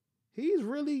 He's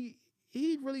really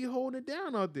he's really holding it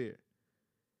down out there.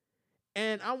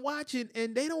 And I'm watching,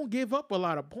 and they don't give up a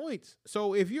lot of points.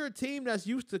 So if you're a team that's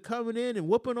used to coming in and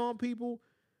whooping on people,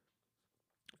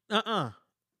 the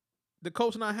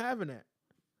coach not having that.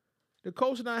 The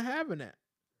coach not having that.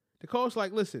 The coach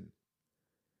like, listen,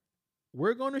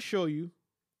 we're going to show you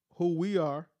who we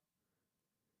are,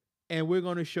 and we're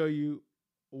going to show you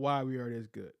why we are this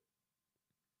good.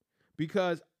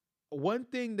 Because one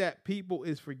thing that people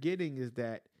is forgetting is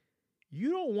that you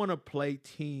don't want to play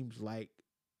teams like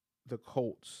the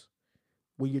Colts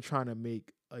when you're trying to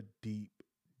make a deep,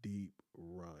 deep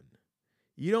run.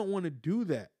 You don't want to do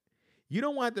that. You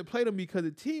don't want to play them because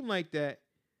a team like that,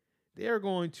 they're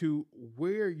going to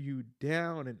wear you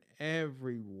down in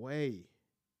every way.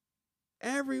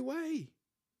 Every way.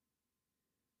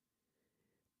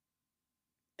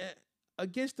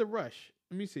 Against the rush.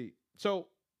 Let me see. So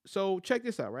check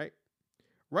this out, right?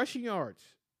 Rushing yards.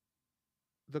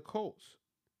 The Colts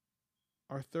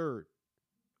are third,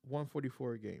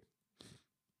 144 a game.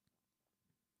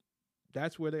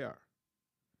 That's where they are.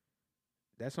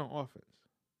 That's on offense.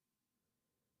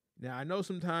 Now I know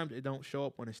sometimes it don't show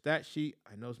up on a stat sheet.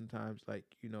 I know sometimes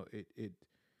it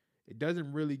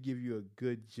doesn't really give you a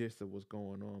good gist of what's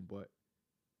going on. But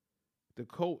the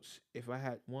Colts, if I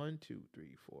had 1, 2,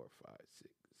 3, 4, 5, 6, 7,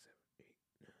 8,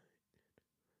 9,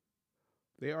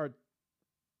 they are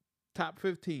top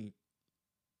 15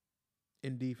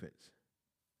 in defense.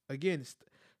 Again,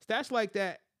 stats like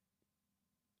that,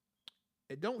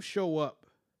 it don't show up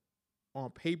on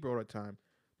paper all the time,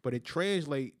 but it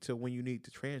translates to when you need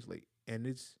to translate, and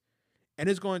it's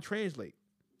going to translate.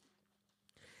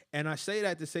 And I say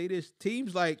that to say this: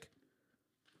 teams like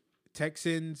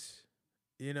Texans,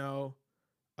 a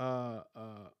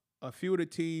few of the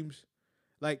teams,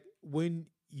 like when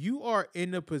you are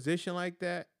in a position like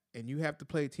that and you have to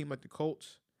play a team like the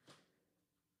Colts,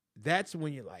 that's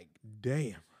when you're like,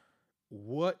 damn,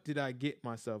 what did I get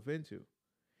myself into?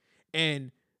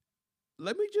 And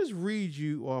let me just read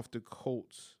you off the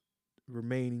Colts'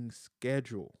 remaining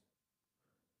schedule,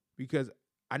 because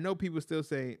I know people still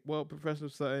saying, well, Professor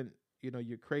Sutton,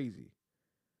 you're crazy.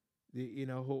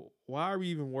 Why are we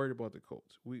even worried about the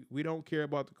Colts? We don't care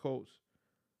about the Colts.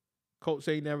 Colts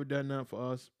ain't never done nothing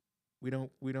for us. We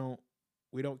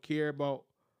don't care about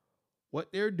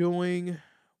what they're doing.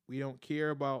 We don't care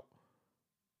about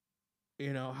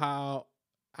how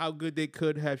good they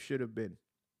could have, should have been.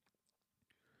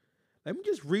 Let me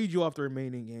just read you off the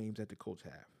remaining games that the Colts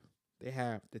have. They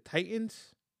have the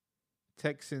Titans,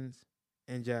 Texans,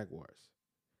 and Jaguars.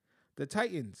 The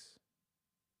Titans,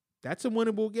 that's a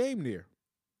winnable game there.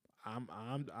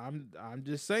 I'm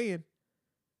just saying.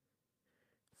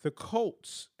 The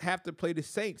Colts have to play the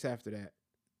Saints after that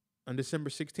on December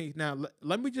 16th. Now,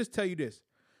 let me just tell you this.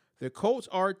 The Colts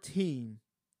are a team.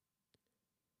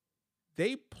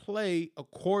 They play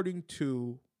according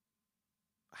to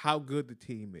how good the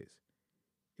team is.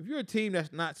 If you're a team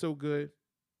that's not so good,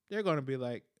 they're going to be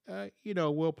like,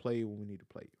 we'll play you when we need to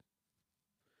play you.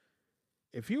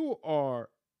 If you are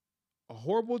a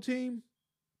horrible team,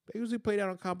 they usually play down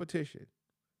on competition.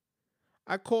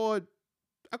 I called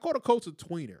the Colts a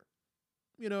tweener.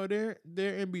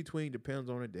 They're in between, depends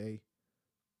on the day.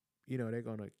 They're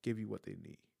going to give you what they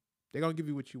need. They're going to give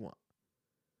you what you want.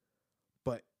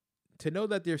 But to know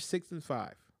that they're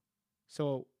 6-5,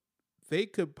 so they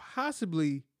could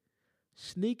possibly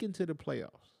sneak into the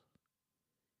playoffs.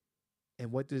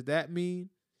 And what does that mean?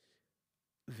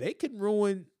 They can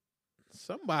ruin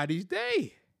somebody's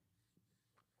day.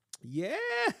 Yeah.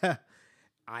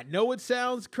 I know it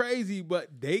sounds crazy,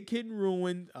 but they can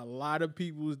ruin a lot of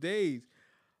people's days.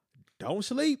 Don't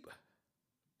sleep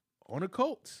on the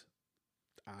Colts.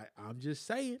 I'm just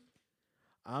saying.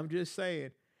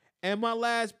 And my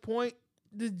last point,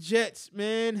 the Jets,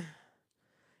 man.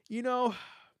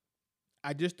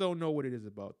 I just don't know what it is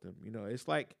about them. It's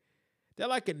like they're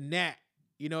like a gnat.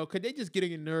 Because they just get on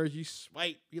your nerves. You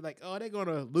swipe. You're like, oh, they're going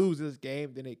to lose this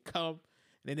game. Then they come.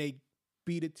 And then they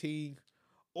beat a team.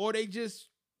 Or they just,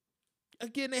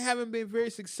 again, they haven't been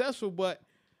very successful, but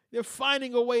they're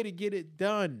finding a way to get it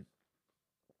done.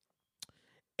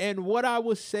 And what I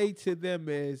would say to them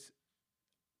is,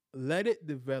 let it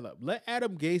develop. Let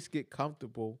Adam Gase get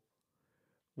comfortable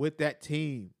with that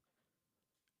team.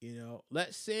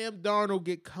 Let Sam Darnold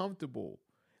get comfortable.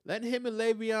 Let him and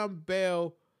Le'Veon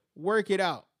Bell work it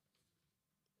out.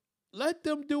 Let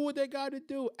them do what they got to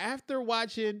do. After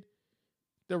watching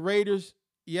the Raiders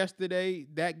yesterday,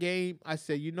 that game, I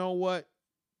said, you know what?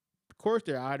 Of course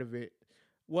they're out of it.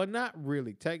 Well, not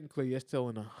really. Technically, they're still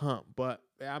in a hump, but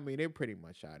I mean, they're pretty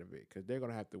much out of it because they're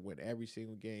gonna have to win every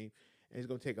single game, and it's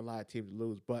gonna take a lot of teams to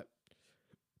lose. But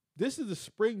this is the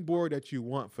springboard that you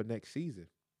want for next season.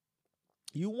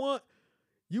 You want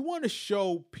you want to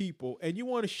show people, and you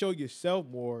want to show yourself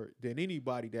more than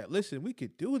anybody that listen. We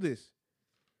could do this.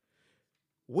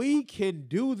 We can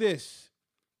do this.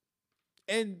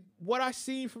 And what I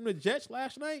seen from the Jets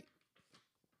last night,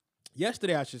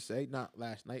 yesterday I should say, not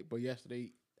last night, but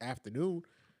yesterday afternoon,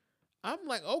 I'm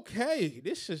like, okay,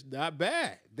 this is not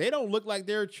bad. They don't look like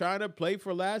they're trying to play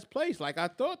for last place like I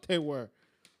thought they were.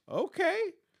 Okay.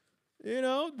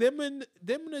 Them and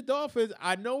the Dolphins,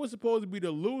 I know it's supposed to be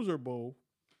the loser bowl.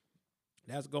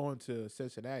 That's going to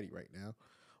Cincinnati right now.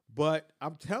 But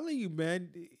I'm telling you, man,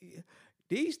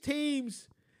 these teams,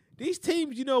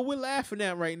 we're laughing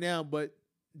at right now, but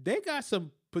they got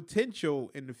some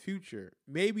potential in the future.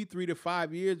 Maybe 3 to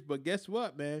 5 years, but guess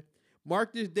what, man?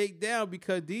 Mark this date down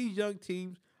because these young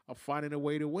teams are finding a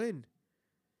way to win.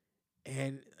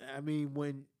 And I mean,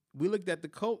 when we looked at the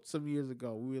Colts some years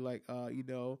ago, we were like,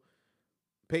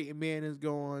 Peyton Manning's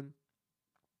gone.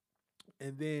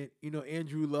 And then,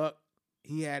 Andrew Luck,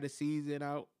 he had a season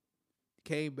out,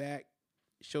 came back,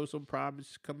 showed some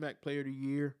promise, comeback player of the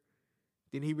year.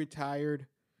 Then he retired.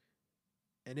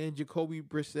 And then Jacoby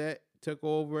Brissett took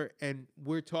over, and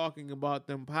we're talking about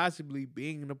them possibly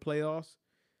being in the playoffs.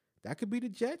 That could be the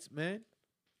Jets, man.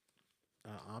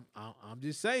 I'm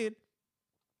just saying.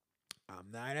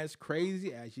 I'm not as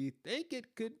crazy as you think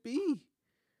it could be.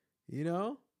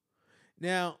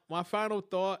 Now, my final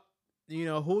thought,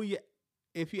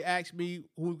 if you ask me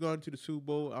who's going to the Super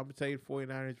Bowl, I'm going to tell you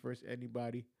 49ers versus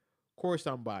anybody. Of course,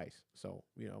 I'm biased. So,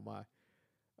 my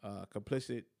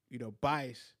complicit,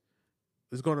 bias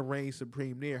is going to reign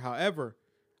supreme there. However,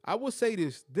 I will say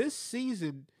this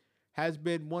season has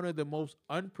been one of the most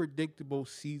unpredictable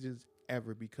seasons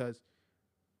ever because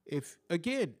if,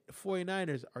 again, the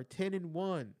 49ers are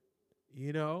 10-1,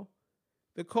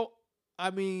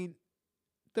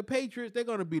 the Patriots, they're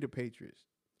going to be the Patriots.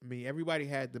 I mean, everybody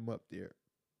had them up there.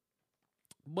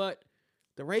 But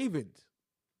the Ravens,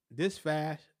 this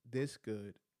fast, this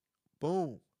good.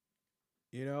 Boom.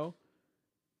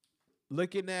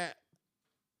 Looking at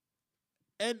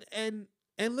and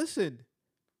listen,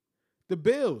 the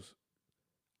Bills.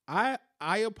 I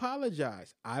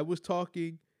apologize. I was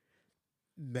talking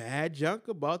mad junk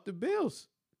about the Bills.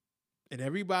 And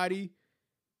everybody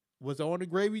was on the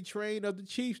gravy train of the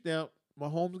Chiefs. Now,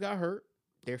 Mahomes got hurt.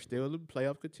 They're still in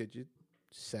playoff contention,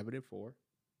 7-4.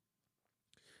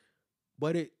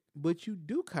 But you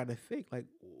do kind of think, like,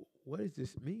 what does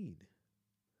this mean?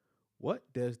 What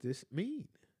does this mean?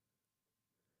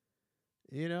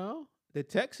 The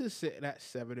Texans sitting at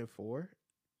 7-4.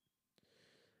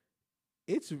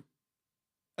 It's,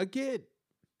 again,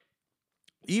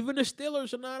 even the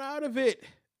Steelers are not out of it.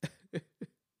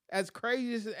 As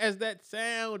crazy as that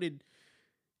sound, and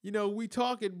we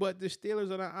talking, but the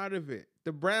Steelers are not out of it.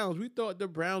 The Browns, we thought the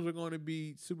Browns were going to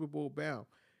be Super Bowl bound.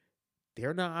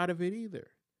 They're not out of it either.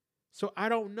 So I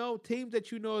don't know. Teams that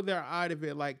they're out of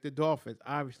it, like the Dolphins,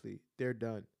 obviously, they're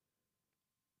done.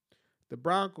 The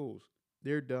Broncos,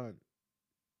 they're done.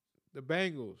 The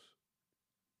Bengals,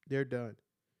 they're done.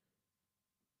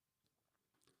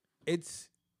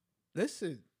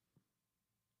 Listen,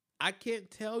 I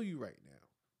can't tell you right now.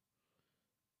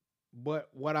 But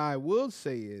what I will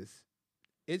say is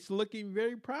it's looking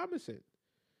very promising.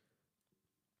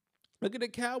 Look at the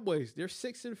Cowboys. They're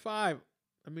 6-5.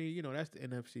 I mean, that's the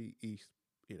NFC East.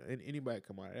 Anybody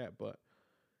come out of that. But,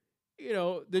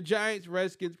 the Giants,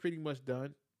 Redskins pretty much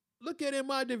done. Look at in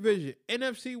my division,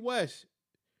 NFC West.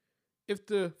 If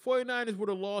the 49ers would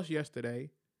have lost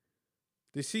yesterday,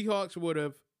 the Seahawks would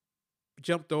have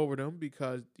jumped over them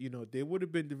because, they would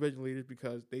have been division leaders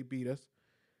because they beat us.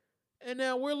 And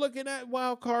now we're looking at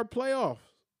wild card playoffs.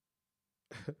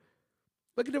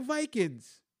 Look at the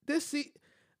Vikings.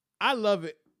 I love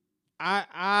it.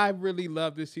 I really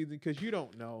love this season because you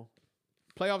don't know.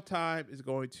 Playoff time is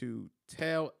going to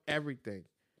tell everything.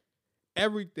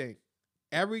 Everything.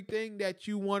 Everything that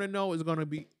you want to know it's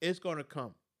going to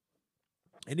come.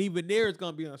 And even there, it's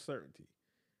going to be uncertainty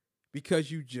because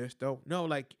you just don't know.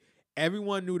 Like,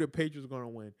 everyone knew the Patriots were going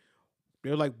to win.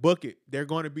 They're like, book it. They're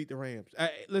going to beat the Rams.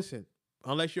 Listen,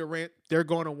 unless you're a Ram, they're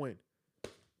going to win.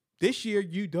 This year,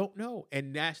 you don't know.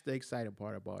 And that's the exciting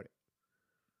part about it.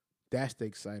 That's the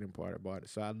exciting part about it.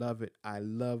 So I love it. I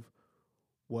love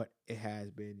what it has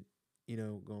been,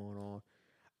 going on.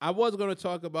 I was going to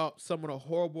talk about some of the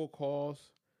horrible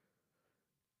calls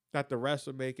that the refs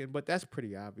are making, but that's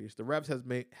pretty obvious. The refs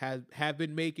have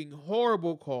been making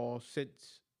horrible calls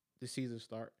since the season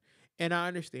start. And I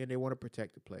understand they want to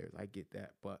protect the players. I get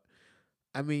that. But,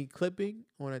 I mean, clipping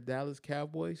on a Dallas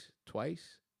Cowboys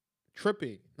twice,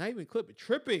 tripping, not even clipping,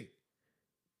 tripping.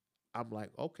 I'm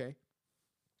like, okay.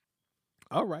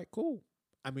 All right, cool.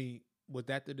 I mean, was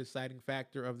that the deciding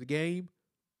factor of the game?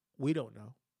 We don't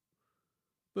know.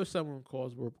 But some of the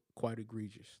calls were quite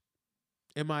egregious,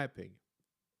 in my opinion.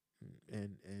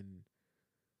 And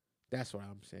that's what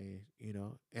I'm saying, you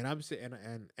know. And I'm saying,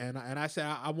 and I said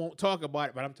I won't talk about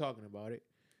it, but I'm talking about it.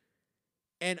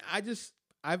 And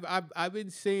I've been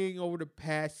seeing over the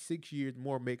past 6 years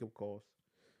more makeup calls.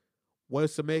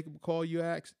 What's a makeup call, you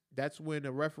ask? That's when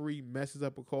a referee messes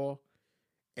up a call,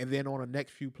 and then on the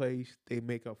next few plays they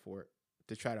make up for it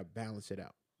to try to balance it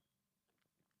out.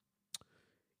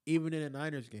 Even in the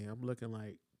Niners game, I'm looking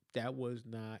like that was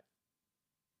not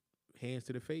hands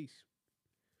to the face.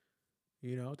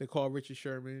 You know, they call Richard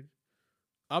Sherman.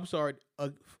 I'm sorry,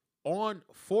 on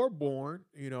Forborn.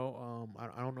 You know,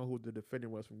 I don't know who the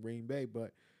defendant was from Green Bay,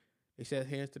 but they said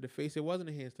hands to the face. It wasn't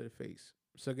a hands to the face.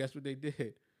 So guess what they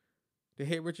did? They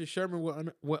hit Richard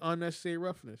Sherman with unnecessary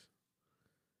roughness.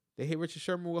 They hit Richard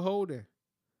Sherman with holding.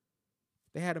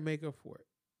 They had to make up for it.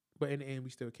 But in the end, we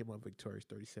still came out victorious,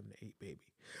 37-8, baby.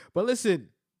 But listen,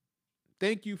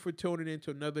 thank you for tuning in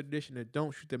to another edition of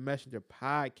Don't Shoot the Messenger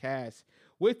podcast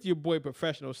with your boy,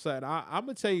 Professional Sutton. I'm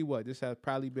going to tell you what, this has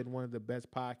probably been one of the best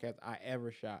podcasts I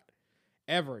ever shot.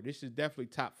 Ever. This is definitely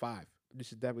top 5.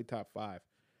 This is definitely top 5.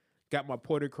 Got my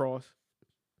point across.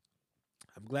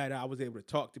 I'm glad I was able to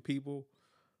talk to people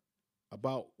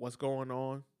about what's going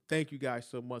on. Thank you guys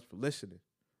so much for listening.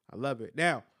 I love it.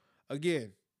 Now,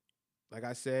 again, like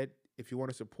I said, if you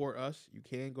want to support us, you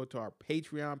can go to our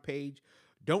Patreon page.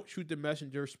 Don't Shoot the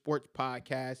Messenger Sports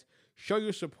Podcast. Show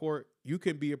your support. You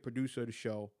can be a producer of the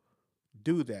show.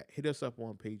 Do that. Hit us up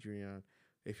on Patreon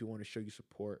if you want to show your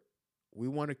support. We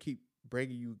want to keep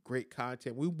bringing you great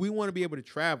content. We want to be able to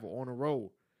travel on the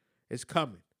road. It's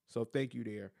coming. So thank you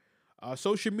there.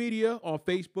 Social media on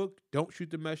Facebook, Don't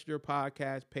Shoot the Messenger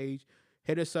Podcast page.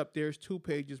 Hit us up. There's 2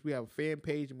 pages. We have a fan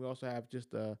page, and we also have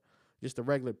just a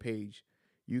regular page.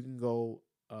 You can go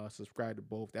subscribe to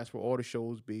both. That's where all the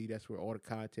shows be. That's where all the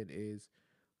content is.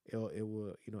 It'll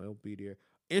be there.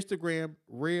 Instagram,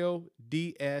 Real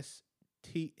DSTM,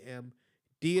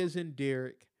 D as in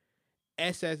Derek,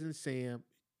 S as in Sam,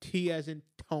 T as in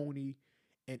Tony,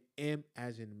 and M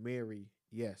as in Mary.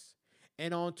 Yes.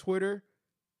 And on Twitter,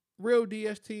 Real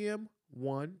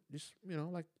DSTM1. Just,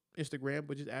 like Instagram,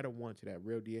 but just add a 1 to that.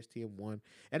 Real DSTM1.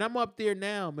 And I'm up there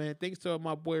now, man. Thanks to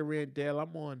my boy Randall.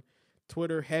 I'm on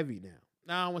Twitter heavy now.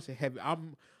 Nah, I don't want to say heavy.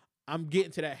 I'm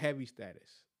getting to that heavy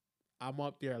status. I'm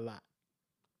up there a lot.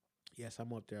 Yes,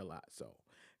 I'm up there a lot. So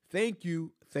thank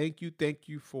you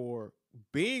for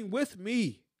being with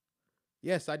me.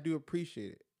 Yes, I do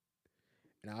appreciate it.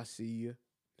 And I'll see you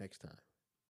next time.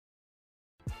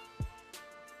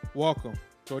 Welcome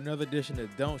to another edition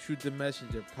of Don't Shoot the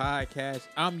Messenger podcast.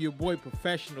 I'm your boy,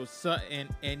 Professional Sutton.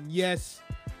 And yes,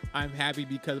 I'm happy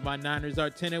because my Niners are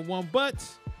 10-1, but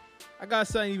I got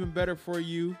something even better for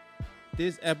you.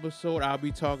 This episode, I'll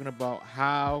be talking about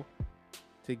how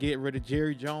to get rid of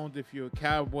Jerry Jones if you're a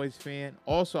Cowboys fan.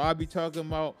 Also, I'll be talking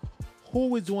about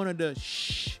who is one of the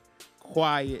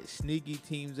quiet, sneaky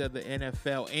teams of the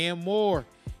NFL and more.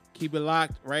 Keep it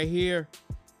locked right here.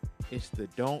 It's the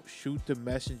Don't Shoot the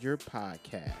Messenger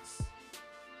podcast.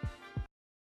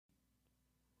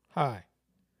 Hi.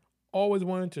 Always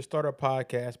wanted to start a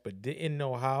podcast but didn't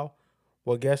know how.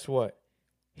 Well, guess what?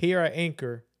 Here at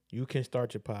Anchor, you can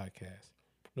start your podcast.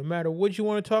 No matter what you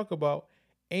want to talk about,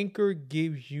 Anchor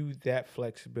gives you that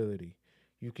flexibility.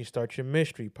 You can start your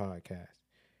mystery podcast,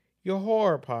 your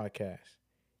horror podcast,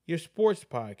 your sports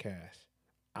podcast.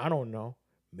 I don't know.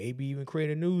 Maybe even create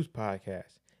a news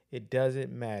podcast. It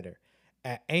doesn't matter.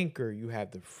 At Anchor, you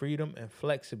have the freedom and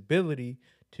flexibility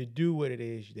to do what it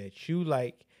is that you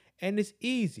like, and it's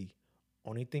easy.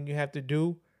 Only thing you have to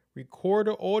do, record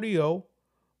the audio,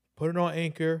 put it on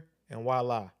Anchor, and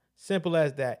voila. Simple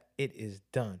as that. It is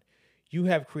done. You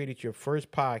have created your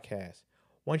first podcast.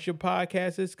 Once your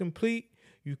podcast is complete,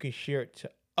 you can share it to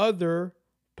other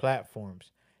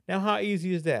platforms. Now, how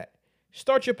easy is that?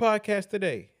 Start your podcast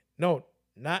today. No,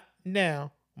 not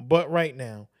now, but right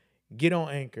now. Get on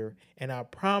Anchor, and I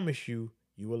promise you,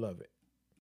 you will love it.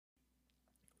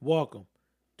 Welcome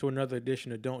to another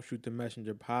edition of Don't Shoot the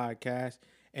Messenger podcast.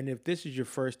 And if this is your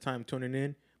first time tuning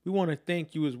in, we want to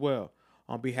thank you as well.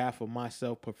 On behalf of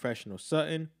myself, Professional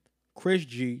Sutton, Chris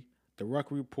G, The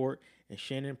Ruck Report, and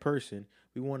Shannon Person,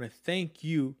 we want to thank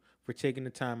you for taking the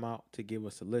time out to give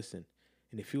us a listen.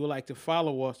 And if you would like to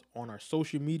follow us on our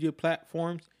social media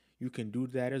platforms, you can do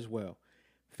that as well.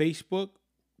 Facebook,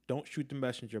 Don't Shoot the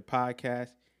Messenger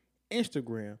podcast,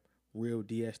 Instagram, Real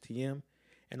DSTM,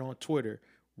 and on Twitter,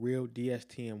 Real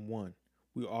DSTM1.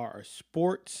 We are a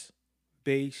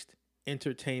sports-based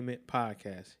entertainment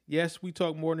podcast. Yes, we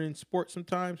talk more than sports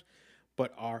sometimes,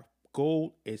 but our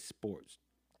goal is sports.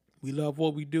 We love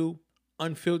what we do,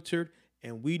 unfiltered,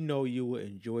 and we know you will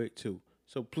enjoy it too.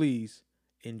 So please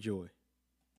enjoy.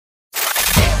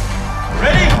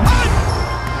 Ready?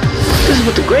 This is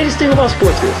what the greatest thing about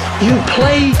sports is. You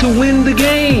play to win the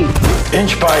game.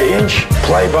 Inch by inch,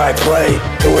 play by play,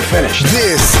 till we're finished.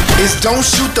 This is Don't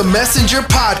Shoot the Messenger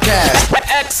podcast.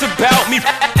 X about me.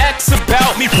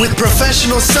 With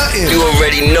Professional Sutton. You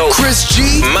already know. Chris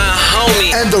G. My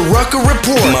homie. And the Rucker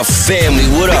Report. My family,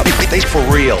 what up? They for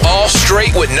real. All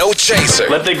straight with no chaser.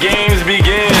 Let the games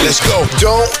begin. Let's go.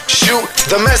 Don't Shoot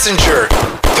the Messenger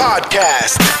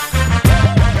podcast.